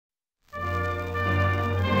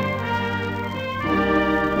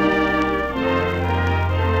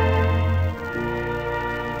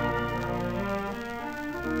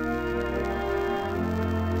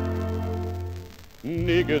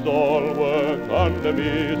Niggers all work on the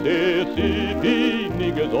Mississippi,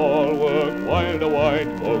 niggers all work while the white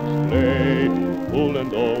folks play. Pulling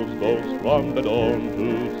those boats from the dawn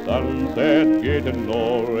to sunset, getting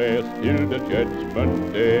no rest till the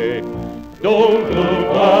judgment day. Don't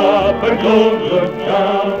look up and don't look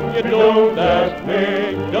down, you don't ask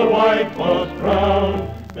me, the white folks drown.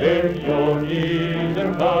 Bend your knees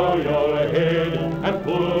and bow your head and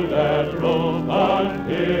pull that rope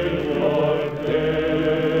until you're dead.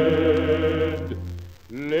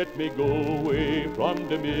 Let me go away from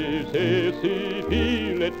the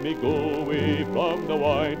Mississippi, let me go away from the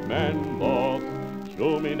white man boss.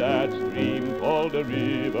 Show me that stream called the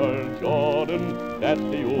River Jordan, that's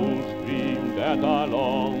the old stream that I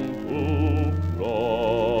long to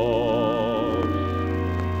cross.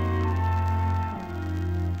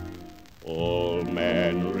 Old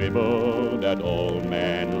Man River, that old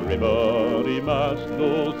man River, he must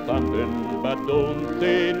know something, but don't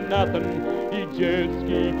say nothing. He just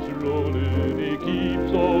keeps rolling, he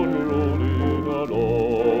keeps on rolling along.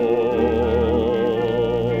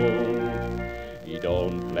 He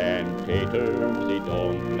don't plant taters, he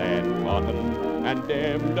don't plant cotton, and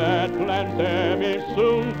them that plant them is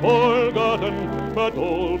soon forgotten. But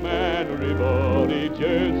old man River, he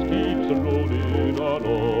just keeps rolling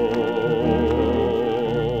along.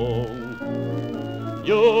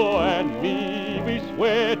 You and me, we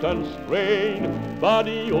sweat and strain,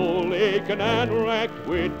 body all aching and racked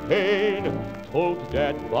with pain. Tote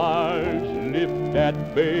that barge, lift that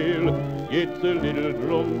bale, gets a little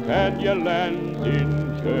drunk and you lands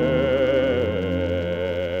in jail.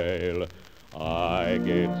 I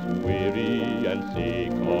get weary and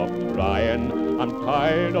sick of trying, I'm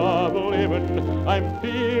tired of living, I'm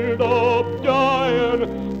feared of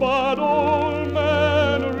dying. But old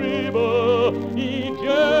man River, he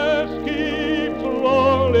just keeps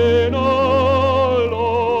rolling along.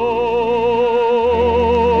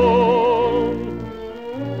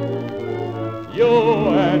 You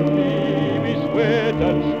and me, we sweat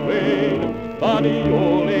and strain, body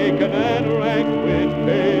all aching and racked with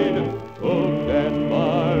pain. Tote that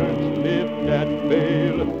barge, lift that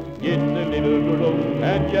bale, get a little drunk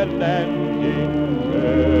and you land in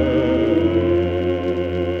jail.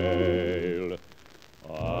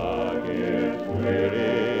 I get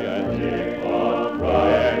weary and sick of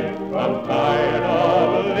crying, I'm tired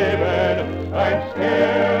of living, I'm scared